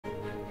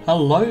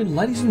Hello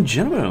ladies and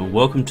gentlemen,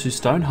 welcome to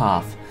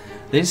Stonehearth.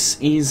 This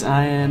is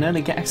an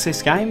early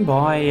access game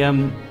by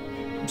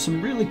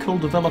some really cool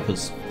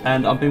developers,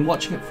 and I've been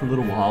watching it for a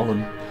little while,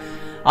 and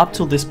up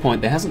till this point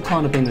there hasn't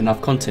kind of been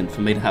enough content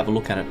for me to have a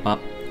look at it, but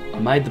I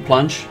made the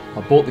plunge,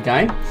 I bought the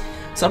game,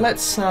 so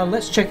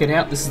let's check it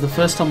out. This is the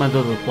first time I've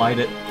ever played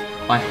it.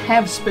 I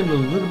have spent a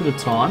little bit of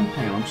time,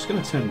 hang on, I'm just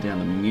going to turn down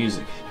the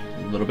music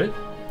a little bit,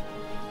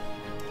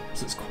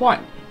 because it's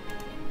quite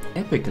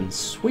epic and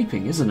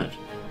sweeping, isn't it?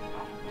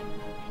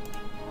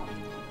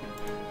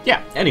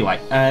 Yeah, anyway,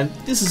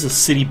 this is a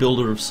city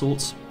builder of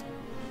sorts.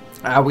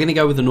 We're going to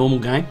go with the normal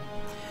game.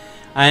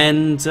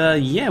 And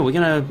yeah, we're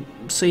going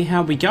to see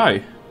how we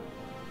go.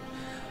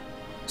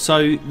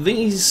 So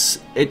these,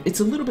 it's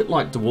a little bit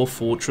like Dwarf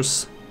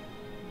Fortress,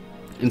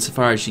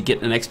 insofar as you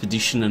get an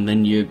expedition and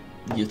then you're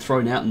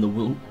thrown out in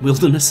the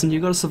wilderness and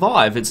you've got to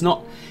survive. It's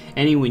not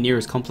anywhere near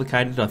as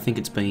complicated. I think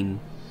it's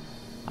been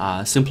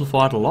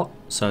simplified a lot,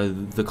 so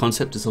the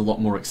concept is a lot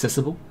more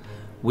accessible,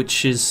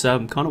 which is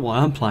kind of why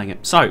I'm playing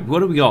it. So,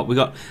 what do we got? We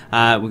got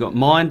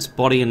mind,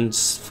 body, and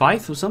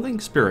faith, or something.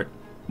 Spirit.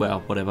 Well,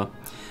 whatever.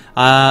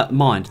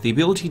 Mind. The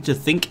ability to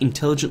think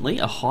intelligently.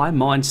 A high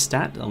mind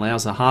stat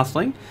allows a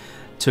Hearthling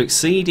to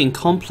exceed in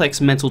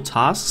complex mental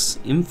tasks.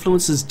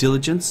 Influences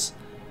diligence,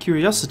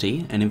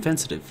 curiosity, and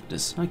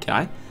inventiveness.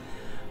 Okay.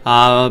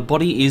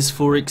 Body is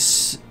for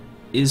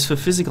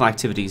physical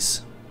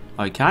activities.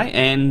 Okay,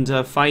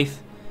 and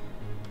faith.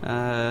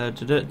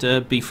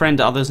 To befriend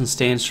others and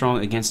stand strong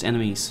against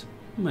enemies.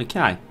 Okay.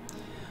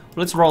 Well,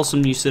 let's roll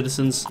some new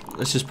citizens.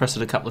 Let's just press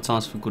it a couple of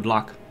times for good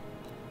luck.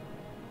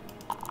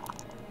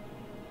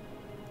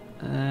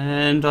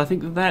 And I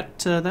think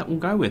that will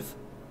go with.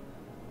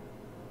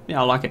 Yeah,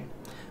 I like it.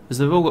 Because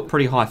they've all got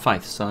pretty high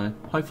faith, so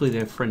hopefully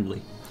they're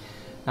friendly.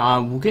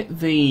 We'll get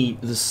the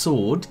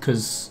sword,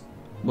 because,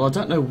 well, I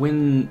don't know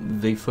when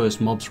the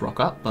first mobs rock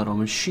up, but I'm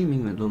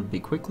assuming that it'll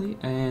be quickly,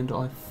 and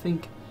I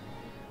think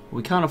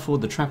we can't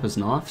afford the trapper's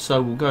knife,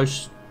 so we'll go.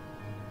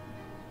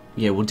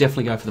 Yeah, we'll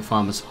definitely go for the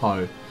farmer's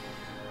hoe,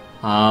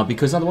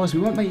 because otherwise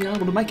we won't be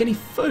able to make any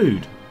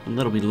food, and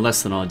that'll be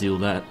less than ideal.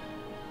 That.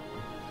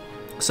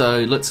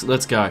 So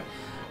let's go.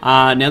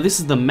 Now this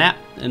is the map,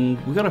 and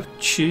we've got to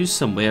choose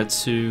somewhere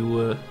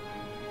to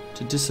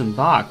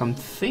disembark. I'm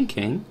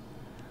thinking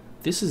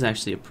this is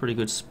actually a pretty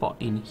good spot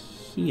in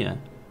here.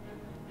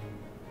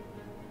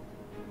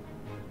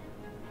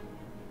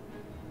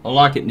 I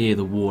like it near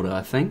the water,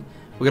 I think.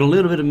 We've got a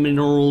little bit of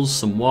minerals,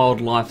 some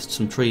wildlife,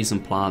 some trees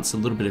and plants, a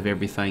little bit of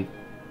everything.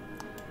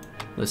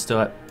 Let's do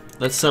it.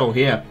 Let's settle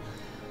here.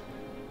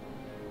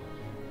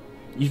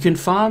 You can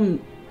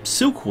farm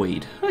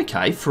silkweed,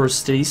 okay, for a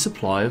steady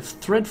supply of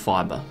thread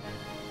fibre.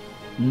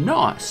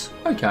 Nice,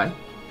 okay.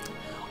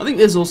 I think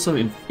there's also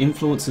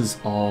influences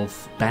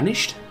of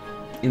banished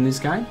in this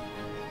game.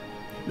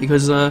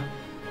 Because,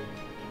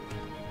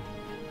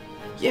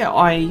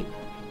 yeah,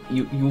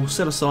 You'll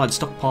set aside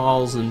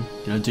stockpiles and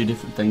do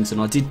different things,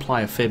 and I did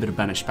play a fair bit of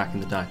Banished back in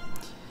the day.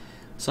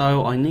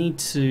 So I need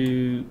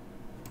to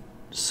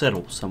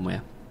settle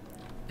somewhere.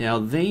 Now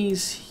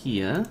these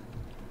here,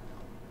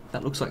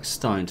 that looks like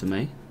stone to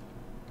me.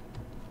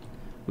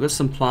 We've got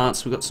some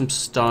plants, we've got some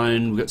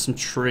stone, we've got some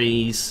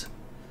trees,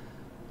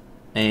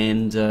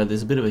 and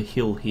there's a bit of a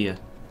hill here,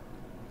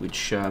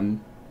 which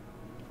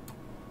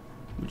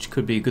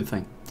could be a good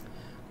thing.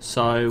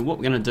 So what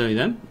we're going to do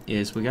then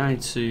is we're going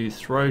to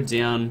throw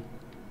down,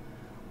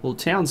 well,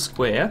 town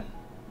square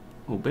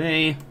will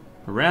be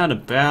around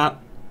about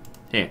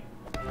here.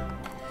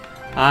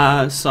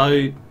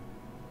 So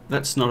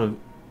that's not a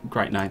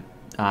great name.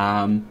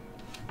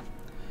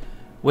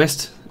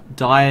 West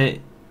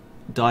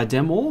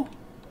Diademor?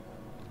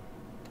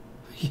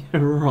 Yeah,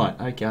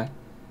 right, okay.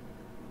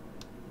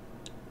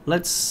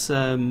 Let's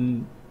have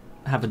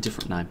a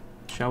different name,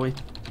 shall we?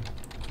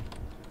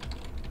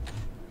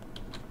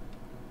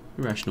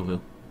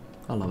 Irrationalville.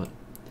 I love it.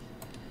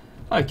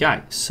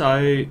 Okay,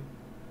 so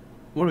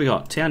what do we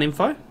got? Town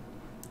info?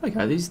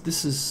 Okay,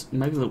 this is,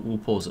 maybe we'll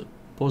pause it.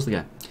 Pause the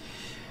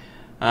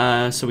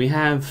game. So we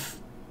have,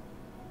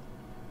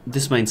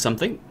 this means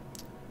something.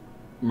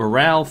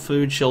 Morale,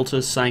 food,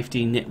 shelter,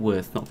 safety, net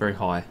worth, not very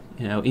high.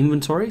 In our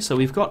inventory, so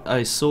we've got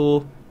a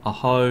saw, a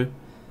hoe,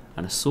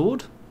 and a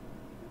sword.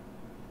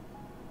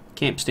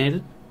 Camp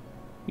standard,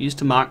 used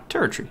to mark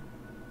territory.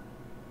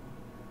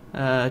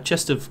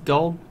 Chest of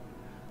gold,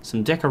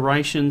 some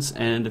decorations,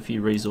 and a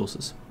few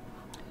resources.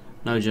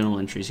 No journal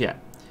entries yet.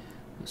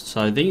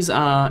 So these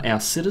are our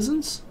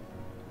citizens.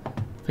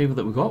 People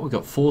that we've got. We've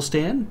got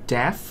Forstan,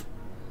 Daff,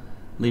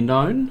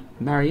 Linone,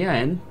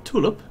 Marianne,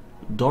 Tulip,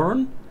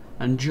 Doran,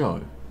 and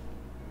Joe.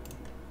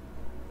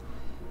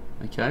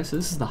 Okay, so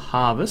this is the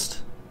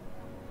harvest.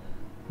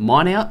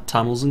 Mine out,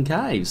 tunnels and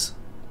caves.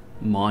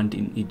 Mined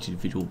in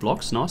individual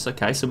blocks. Nice,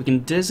 okay, so we can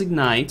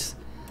designate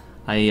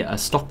a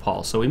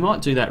stockpile. So we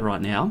might do that right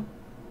now.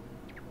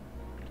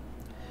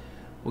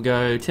 We'll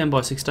go 10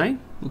 by 16.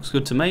 Looks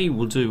good to me.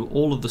 We'll do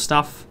all of the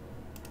stuff.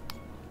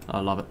 I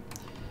love it.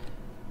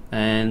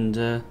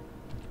 And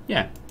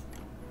yeah.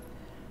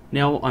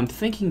 Now I'm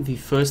thinking the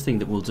first thing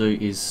that we'll do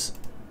is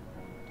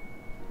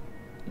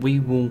we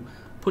will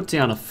put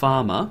down a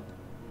farmer.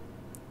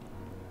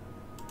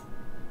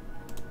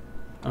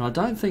 And I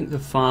don't think the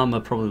farmer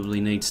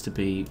probably needs to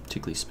be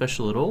particularly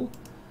special at all.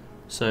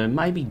 So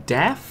maybe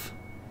Daff?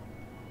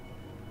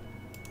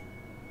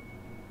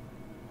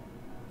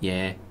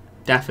 Yeah,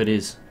 Daff it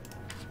is.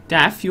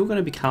 Daff, you're going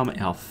to become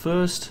our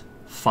first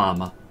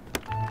farmer.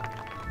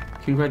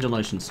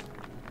 Congratulations.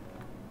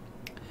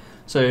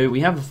 So we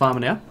have a farmer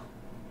now.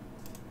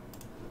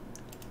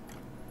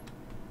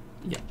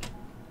 Yep.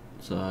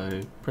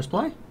 So press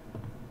play.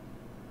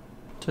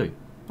 2.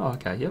 Oh,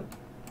 okay, yep.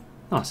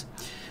 Nice.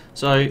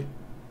 So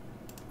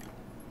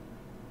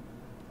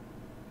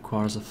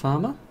requires a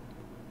farmer.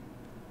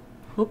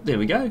 Oh, there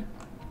we go.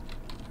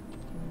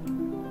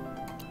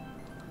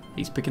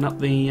 He's picking up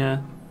the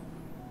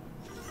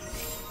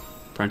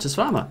apprentice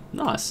farmer.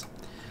 Nice.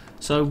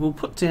 So we'll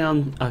put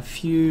down a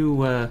few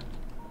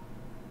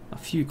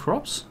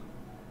crops.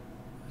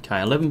 Okay,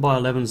 11 by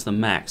 11 is the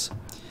max.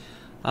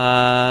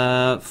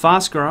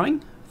 Fast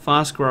growing,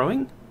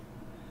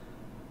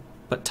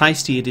 but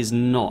tasty it is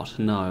not.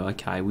 No,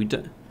 okay, we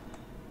don't.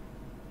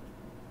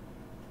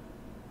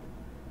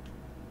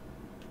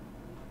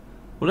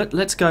 Well,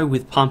 let's go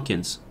with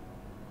pumpkins.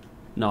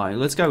 No,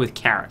 let's go with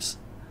carrots.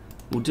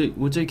 We'll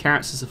do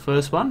carrots as the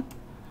first one,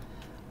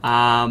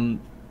 and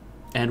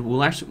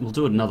we'll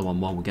do another one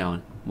while we're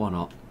going. Why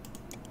not?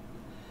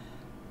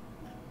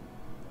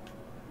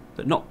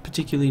 But not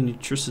particularly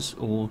nutritious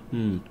or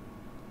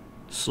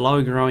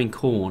slow growing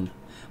corn.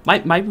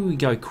 Maybe we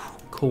go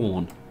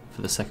corn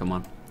for the second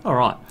one. All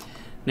right.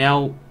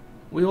 Now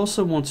we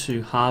also want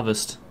to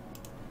harvest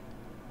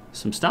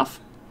some stuff.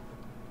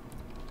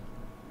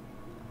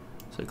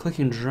 So click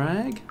and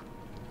drag.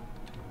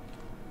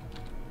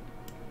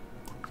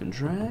 Click and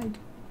drag.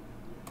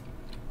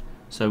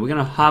 So we're going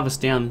to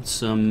harvest down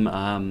some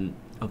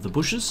of the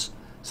bushes,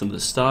 some of the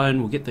stone.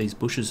 We'll get these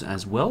bushes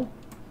as well.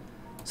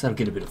 So that'll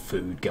get a bit of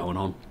food going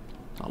on.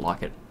 I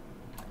like it.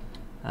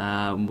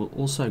 We'll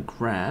also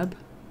grab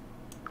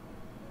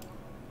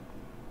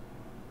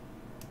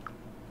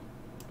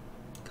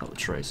a couple of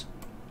trees.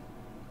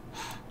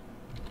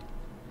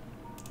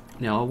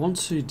 Now I want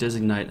to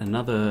designate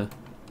another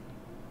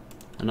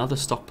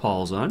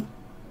stockpile zone.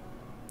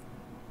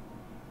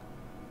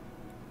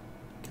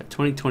 Okay,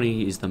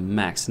 2020 is the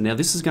max. Now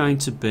this is going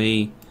to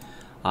be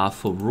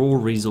for raw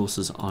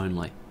resources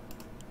only.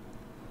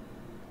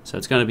 So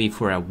it's going to be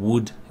for our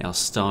wood, our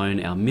stone,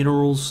 our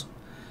minerals,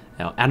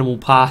 our animal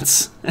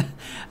parts,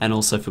 and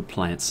also for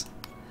plants.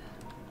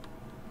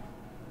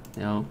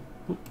 Now,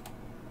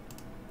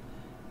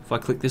 if I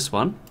click this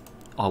one,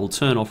 I will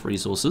turn off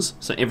resources,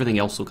 so everything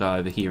else will go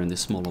over here in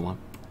this smaller one.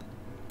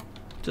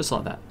 Just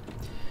like that.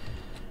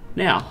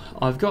 Now,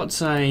 I've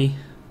got a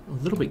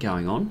little bit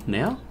going on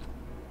now.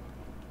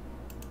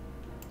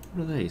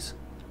 What are these?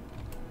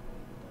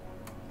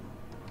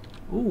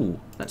 Ooh,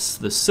 that's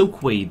the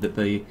silkweed that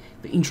the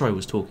intro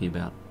was talking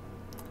about.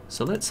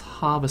 So let's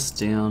harvest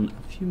down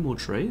a few more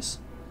trees.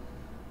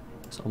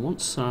 So I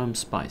want some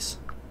space.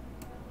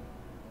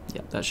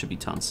 Yep, that should be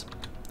tons.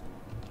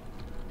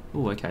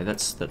 Oh, okay,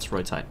 that's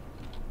rotate.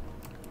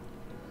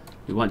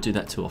 We won't do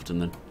that too often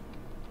then.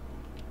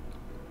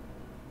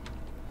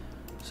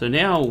 So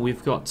now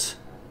we've got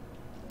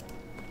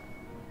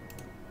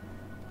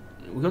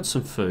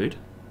some food.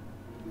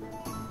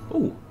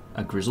 Oh,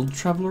 a grizzled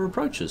traveller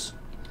approaches.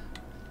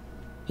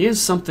 Here's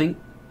something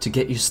to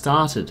get you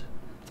started.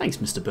 Thanks,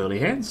 Mr. Burly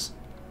Hands.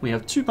 We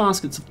have 2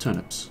 baskets of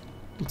turnips.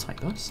 We'll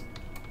take those.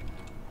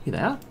 Here they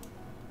are.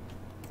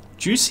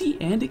 Juicy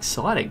and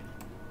exciting.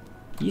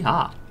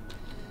 Yeehaw.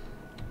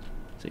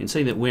 So you can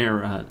see that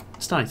we're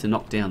starting to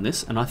knock down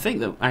this, and I think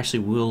that actually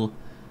we'll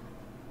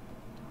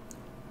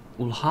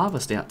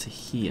harvest out to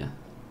here.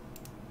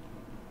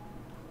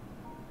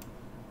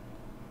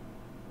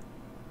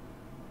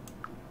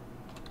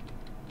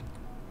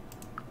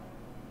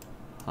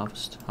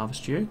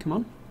 Harvest you, come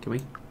on, can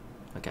we?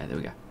 Okay, there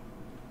we go.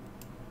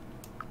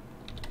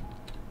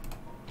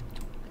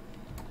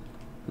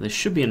 There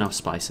should be enough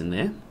space in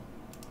there.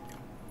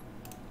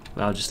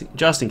 Well,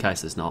 just in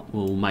case there's not,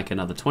 we'll make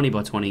another 20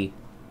 by 20.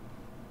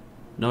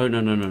 No.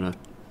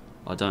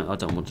 I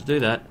don't want to do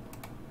that.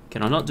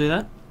 Can I not do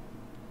that?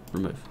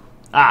 Remove.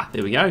 Ah,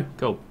 there we go.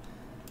 Cool.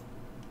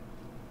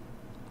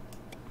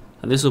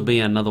 And this will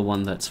be another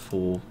one that's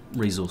for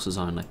resources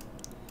only.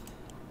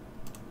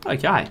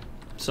 Okay.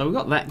 So we've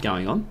got that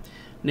going on.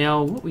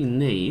 Now what we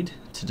need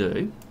to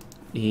do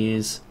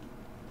is,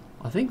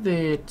 I think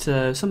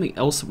that something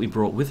else that we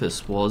brought with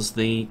us was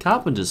the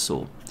carpenter's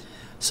saw.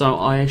 So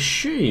I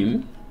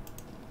assume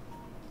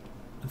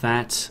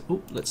that,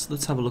 oh,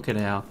 let's have a look at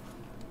our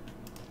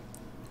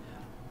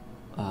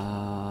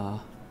I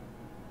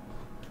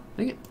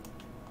think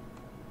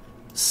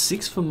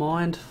 6 for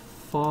mind,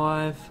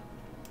 5,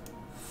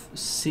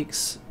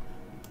 6.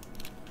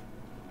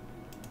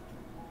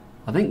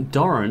 I think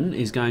Doran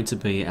is going to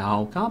be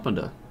our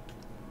carpenter.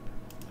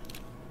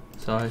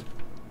 So,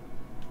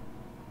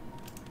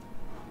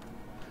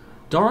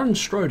 Doran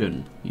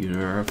Stroden, you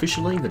are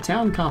officially the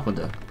town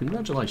carpenter.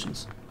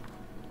 Congratulations.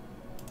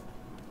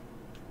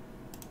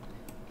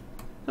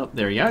 Oh,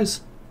 there he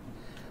goes.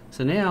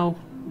 So now,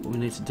 what we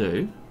need to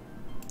do...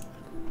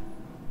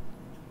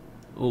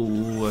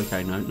 Oh,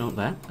 okay, no, not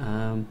that.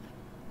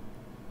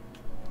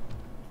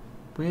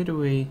 Where do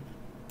we...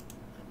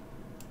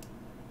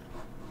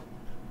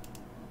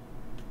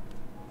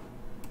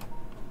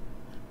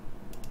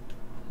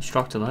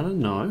 Construct a ladder?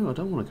 No, I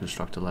don't want to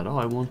construct a ladder.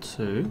 I want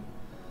to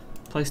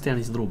place down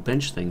his little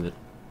bench thing that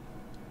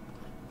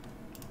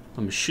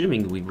I'm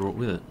assuming we brought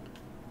with it.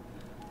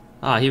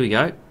 Ah, here we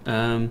go.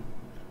 There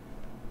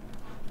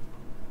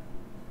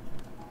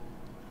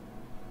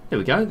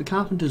we go, the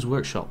carpenter's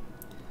workshop.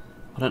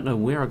 I don't know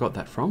where I got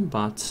that from,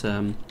 but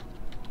we're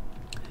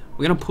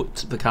going to put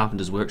the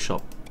carpenter's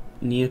workshop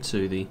near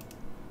the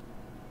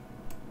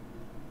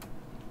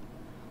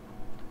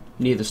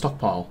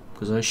stockpile,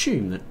 because I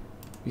assume that,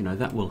 you know,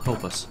 that will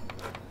help us.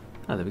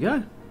 Ah, there we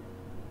go.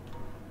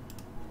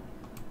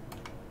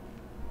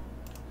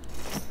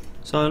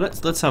 So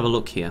let's have a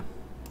look here.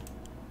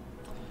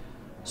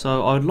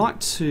 So I'd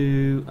like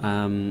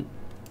to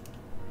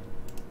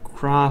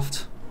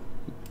craft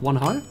one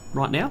hoe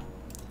right now.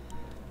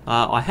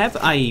 I have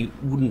a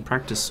wooden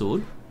practice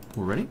sword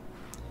already.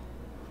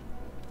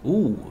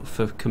 Ooh,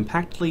 for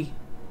compactly,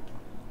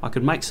 I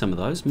could make some of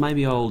those.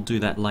 Maybe I'll do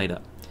that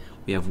later.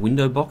 We have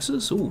window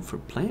boxes. Ooh, for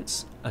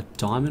plants. A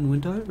diamond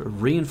window. A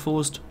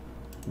reinforced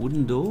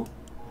wooden door.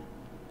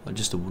 Or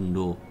just a wooden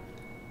door.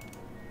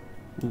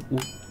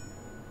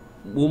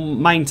 We'll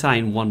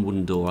maintain one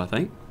wooden door, I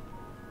think.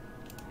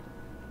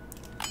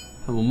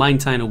 And we'll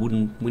maintain a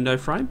wooden window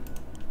frame.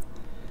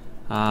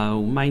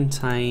 We'll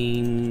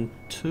maintain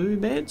 2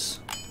 beds.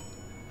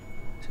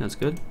 Sounds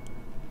good.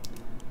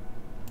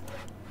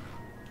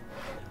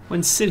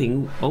 When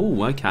sitting,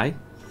 oh, okay.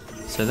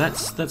 So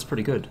that's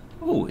pretty good.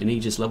 Oh, and he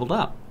just leveled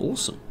up.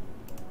 Awesome.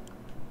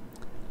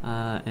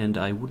 And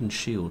a wooden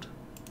shield.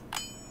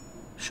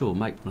 Sure,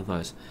 make one of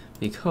those,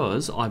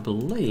 because I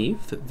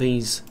believe that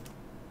these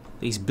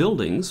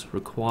buildings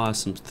require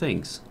some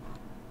things.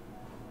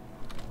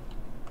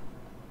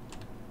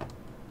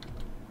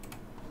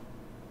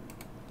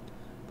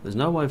 There's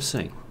no way of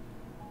seeing.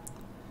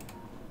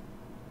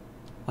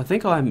 I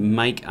think I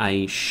make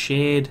a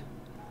shared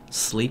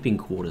sleeping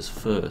quarters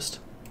first,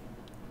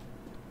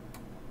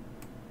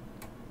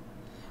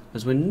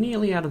 because we're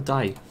nearly out of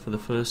day for the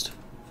first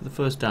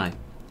day.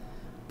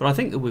 But I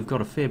think that we've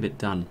got a fair bit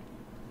done.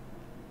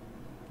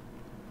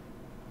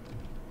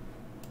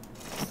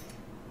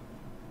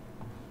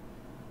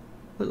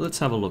 Let's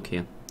have a look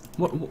here.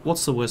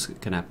 What's the worst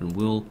that can happen?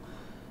 We'll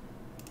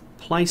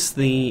place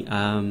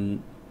the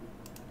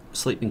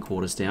sleeping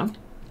quarters down.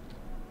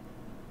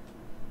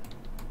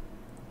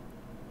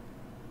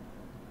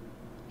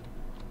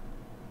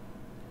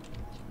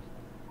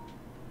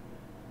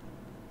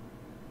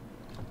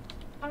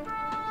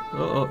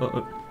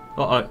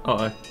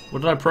 Uh-oh.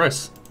 What did I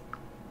press?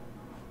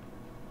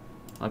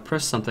 I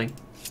pressed something.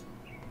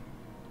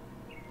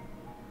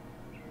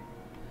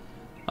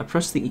 I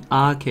pressed the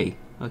R key.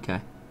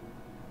 Okay.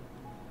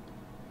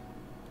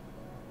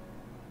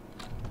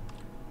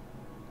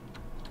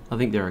 I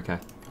think they're okay.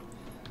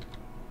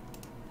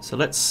 So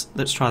let's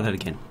try that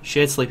again.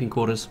 Shared sleeping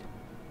quarters.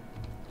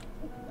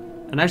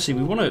 And actually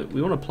we want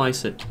to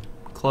place it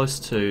close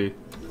to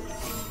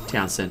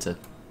town centre.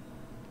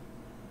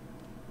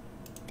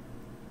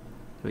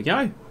 There we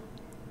go.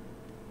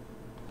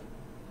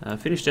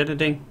 Finished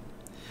editing.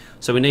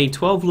 So we need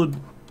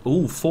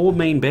 4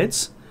 mean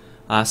beds,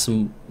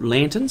 some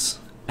lanterns,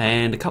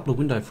 and a couple of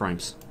window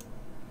frames.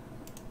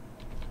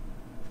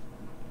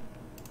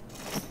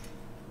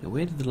 Now,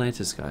 where did the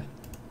lanterns go?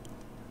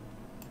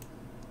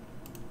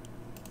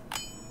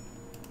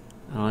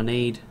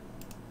 And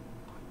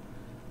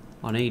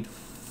I need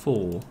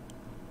 4.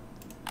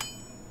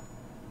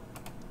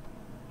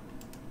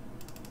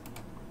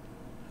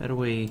 How do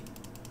we...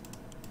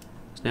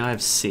 So now I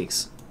have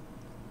 6.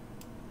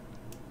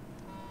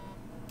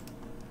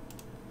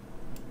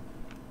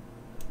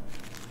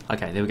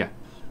 Okay, there we go.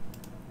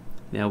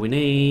 Now we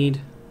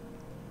need...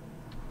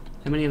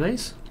 How many of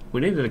these?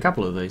 We needed a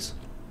couple of these.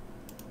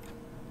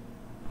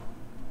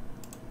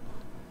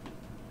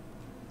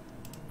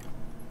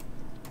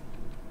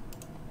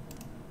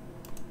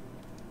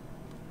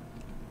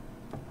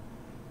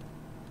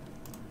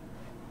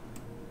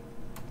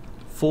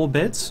 Four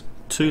beds,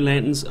 2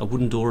 lanterns, a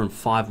wooden door, and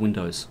 5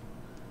 windows.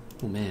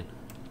 Oh man.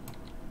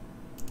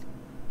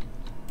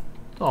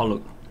 Oh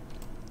look.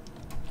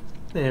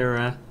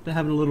 They're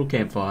having a little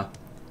campfire.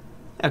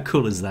 How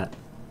cool is that?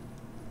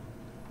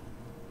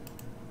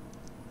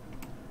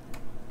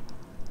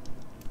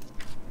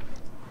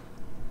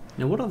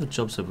 Now what other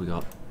jobs have we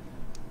got?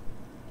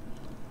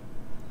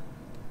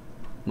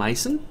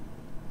 Mason,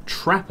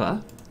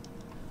 trapper,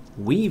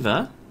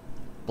 weaver,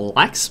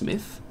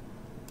 blacksmith.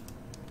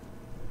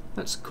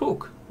 That's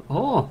cook.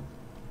 Oh,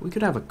 we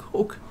could have a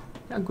cook.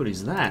 How good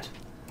is that?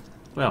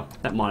 Well,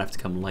 that might have to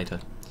come later.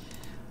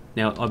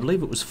 Now, I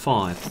believe it was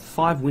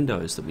 5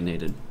 windows that we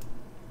needed.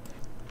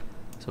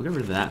 So I'll get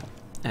rid of that,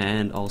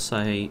 and I'll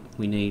say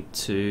we need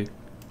to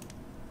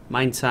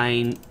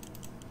maintain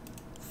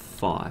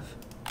 5.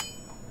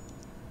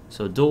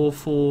 So a door,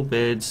 4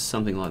 beds,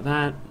 something like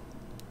that.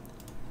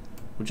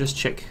 We'll just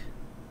check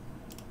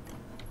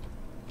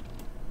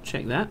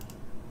that.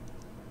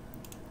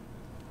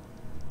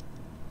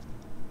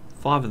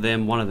 5 of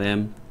them, 1 of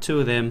them, 2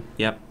 of them.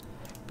 Yep.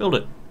 Build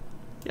it.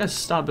 Yes,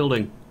 start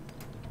building.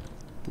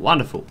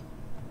 Wonderful.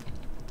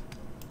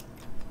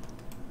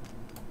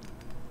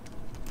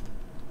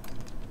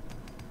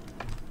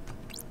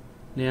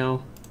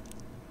 Now,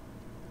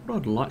 what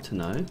I'd like to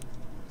know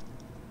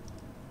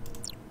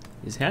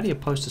is how do you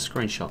post a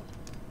screenshot?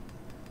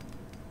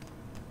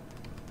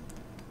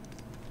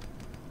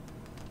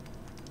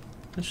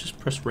 Let's just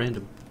press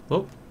random.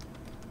 Oh.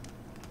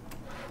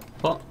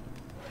 Oh.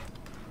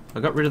 I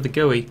got rid of the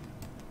GUI.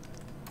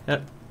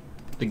 Yep.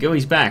 The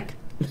GUI's back.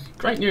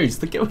 Great news,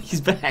 the GUI's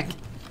back.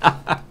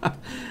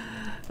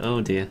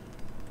 Oh dear.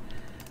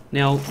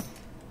 Now,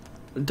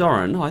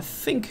 Doran, I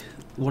think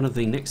one of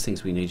the next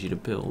things we need you to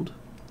build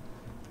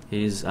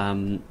is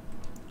a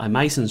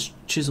mason's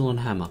chisel and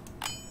hammer.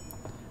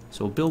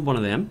 So we'll build one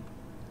of them,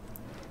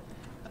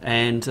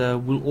 and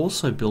we'll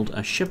also build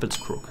a shepherd's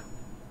crook.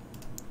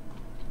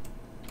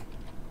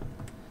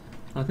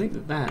 I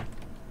think that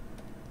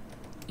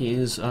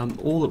is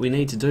all that we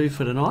need to do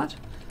for tonight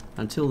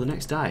until the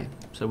next day.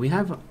 So we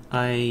have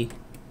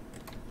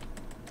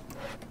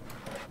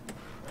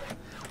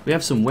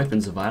some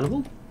weapons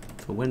available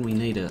for when we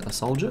need a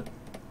soldier.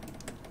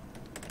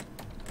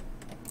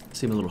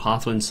 See my little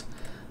Hearthlings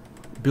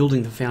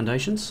building the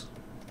foundations.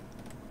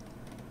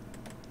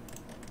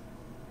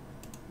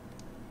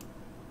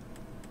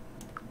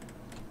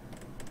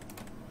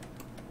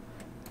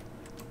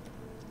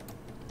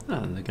 Oh,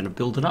 and they're going to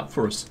build it up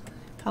for us.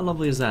 How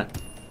lovely is that?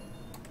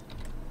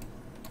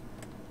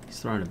 He's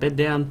throwing a bed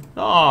down.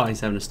 Oh, he's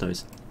having a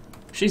snooze.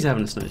 She's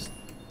having a snooze.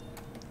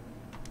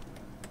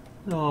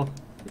 Oh,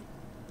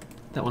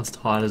 that one's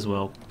tired as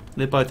well.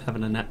 They're both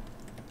having a nap.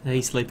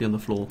 He's sleeping on the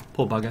floor.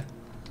 Poor bugger.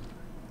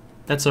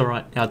 That's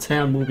alright. Our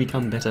town will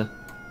become better.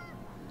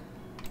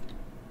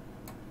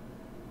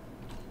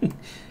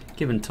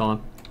 Given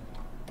time.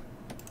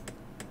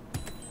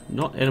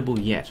 Not edible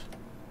yet.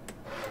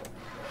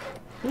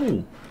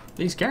 Ooh,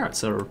 these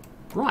carrots are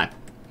ripe.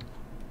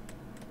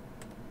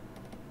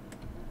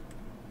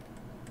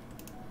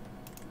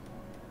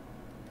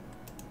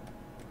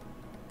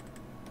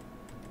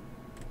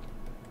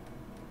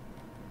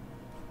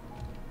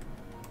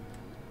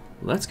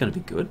 Well, that's going to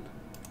be good.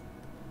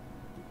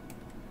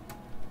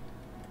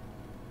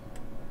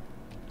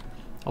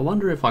 I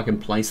wonder if I can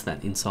place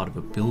that inside of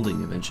a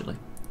building eventually.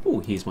 Oh,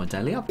 here's my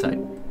daily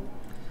update.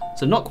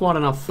 So not quite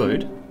enough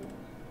food.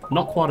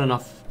 Not quite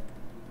enough...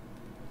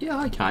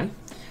 Yeah, okay.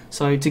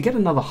 So to get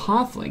another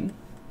Hearthling,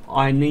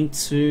 I need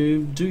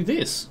to do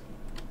this.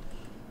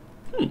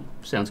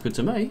 Sounds good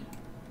to me.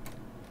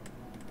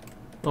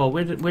 Oh,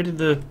 where'd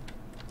the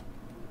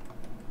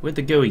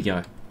GUI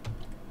go?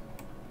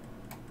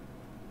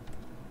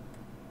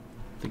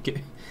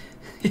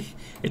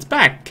 It's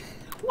back.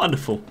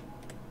 Wonderful.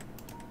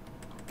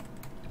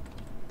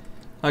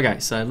 Okay,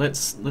 so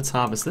let's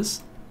harvest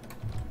this,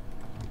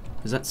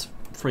 because that's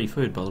free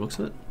food by the looks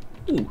of it.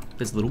 Ooh,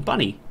 there's a little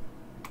bunny.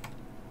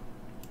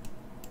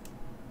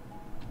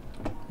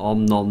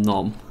 Om nom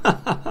nom.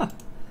 Now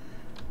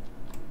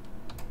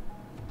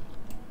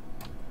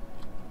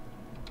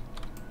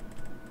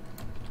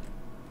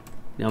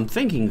I'm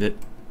thinking that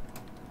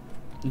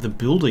the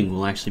building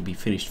will actually be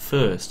finished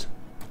first.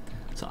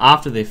 So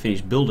after they're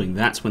finished building,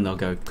 that's when they'll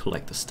go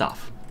collect the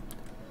stuff.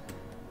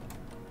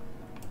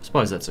 I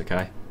suppose that's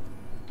okay.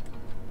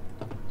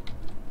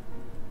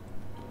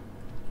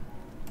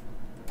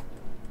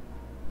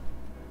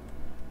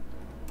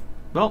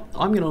 Well,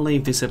 I'm going to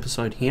leave this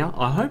episode here.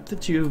 I hope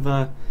that you've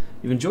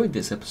enjoyed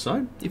this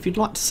episode. If you'd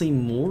like to see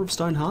more of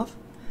Stonehearth,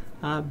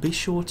 be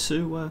sure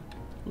to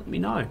let me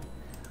know.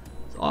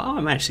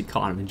 I'm actually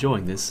kind of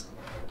enjoying this.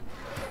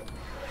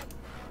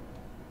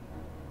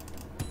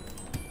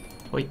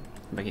 Wait,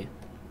 back here.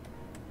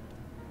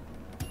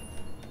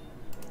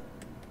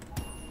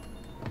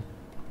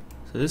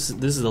 So this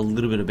is a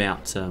little bit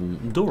about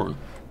Doran.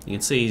 You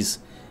can see his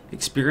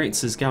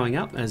experience is going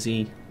up as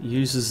he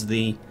uses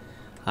the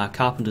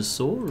carpenter's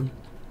saw and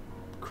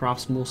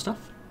crafts more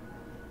stuff.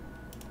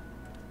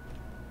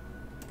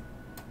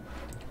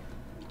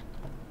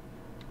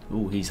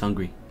 Oh, he's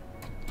hungry.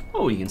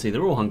 Oh, you can see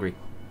they're all hungry.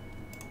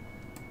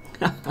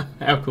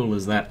 How cool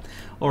is that?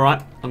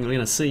 Alright, I'm going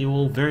to see you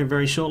all very,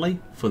 very shortly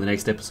for the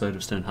next episode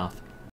of Stonehearth.